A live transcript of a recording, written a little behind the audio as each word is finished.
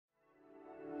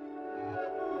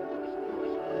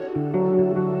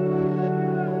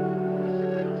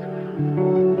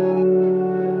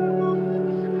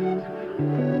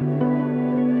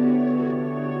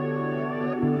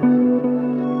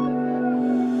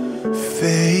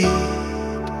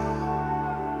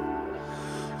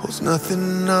Holds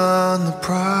nothing on the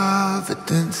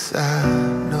providence I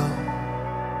know.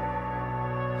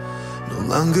 No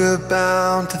longer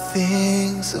bound to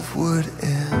things of wood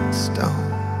and stone.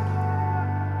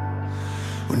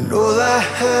 When all I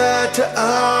had to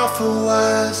offer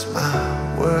was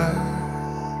my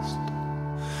worst,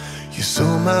 you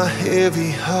saw my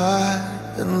heavy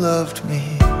heart and loved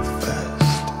me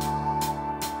first.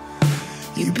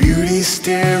 Your beauty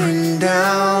staring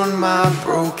down my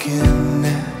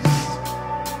brokenness.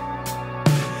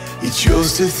 You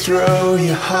chose to throw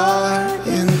your heart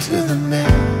into the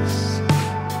mess.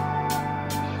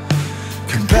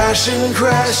 Compassion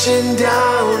crashing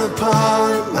down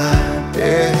upon my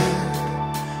bed.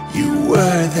 You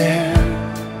were there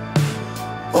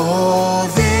all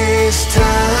this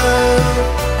time,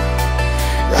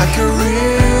 like a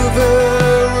river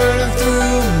running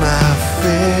through my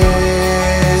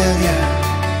failure.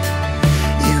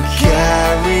 You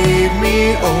carried me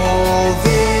all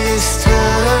this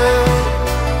time,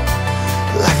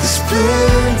 like the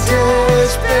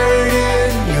splinters buried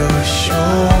in your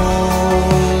shoulders.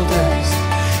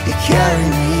 You carry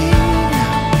me.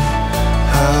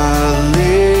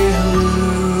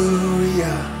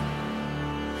 Hallelujah.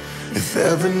 If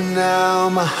ever now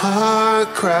my heart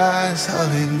cries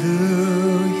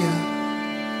hallelujah.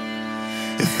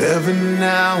 If ever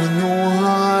now in the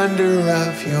wonder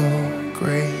of your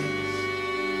grace,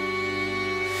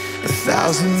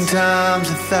 1,000 times,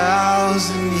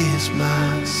 1,000 years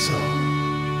my soul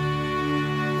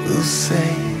will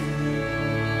say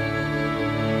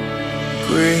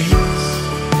grace.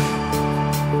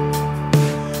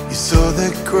 You saw the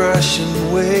crushing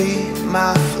weight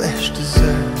my flesh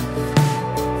deserved.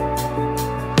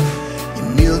 You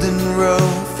kneeled and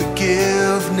wrote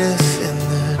forgiveness in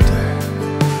the dirt.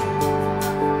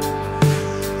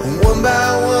 And one by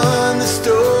one the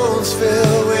stones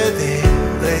fell where they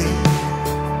lay.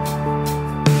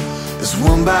 As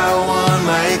one by one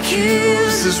my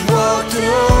accusers walked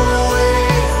away.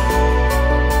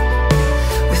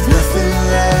 With nothing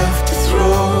left to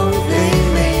throw, they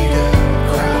made a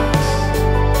cross.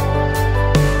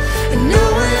 And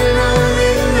knowing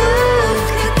only love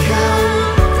could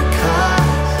count the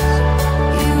cost,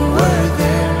 you were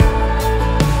there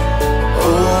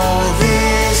all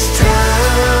this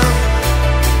time,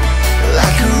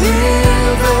 like a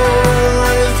river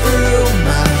running through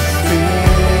my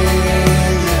failure.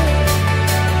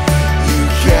 You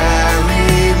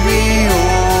carried me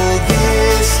all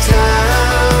this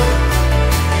time,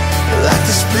 like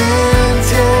the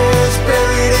splinters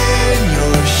buried in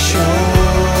your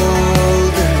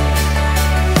shoulder.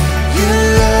 Your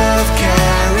love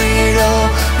carried all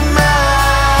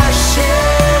my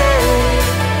shame.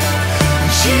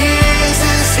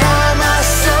 Jesus, how my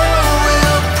soul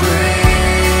will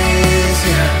praise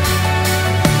you.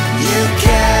 You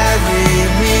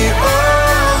carried me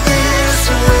all this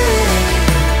way,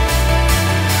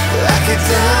 like a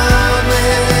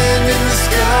diamond in the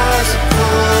scars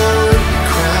upon your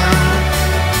crown.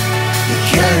 You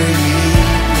carry me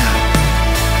now.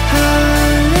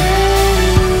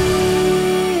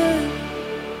 Hallelujah.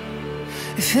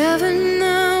 If ever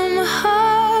now my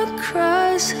heart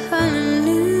cries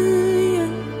hallelujah.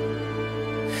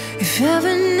 If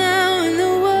ever now in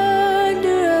the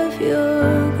wonder of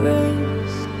your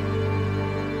grace,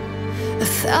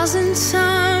 1,000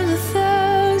 times,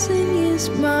 1,000 years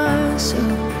my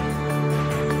soul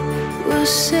will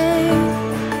say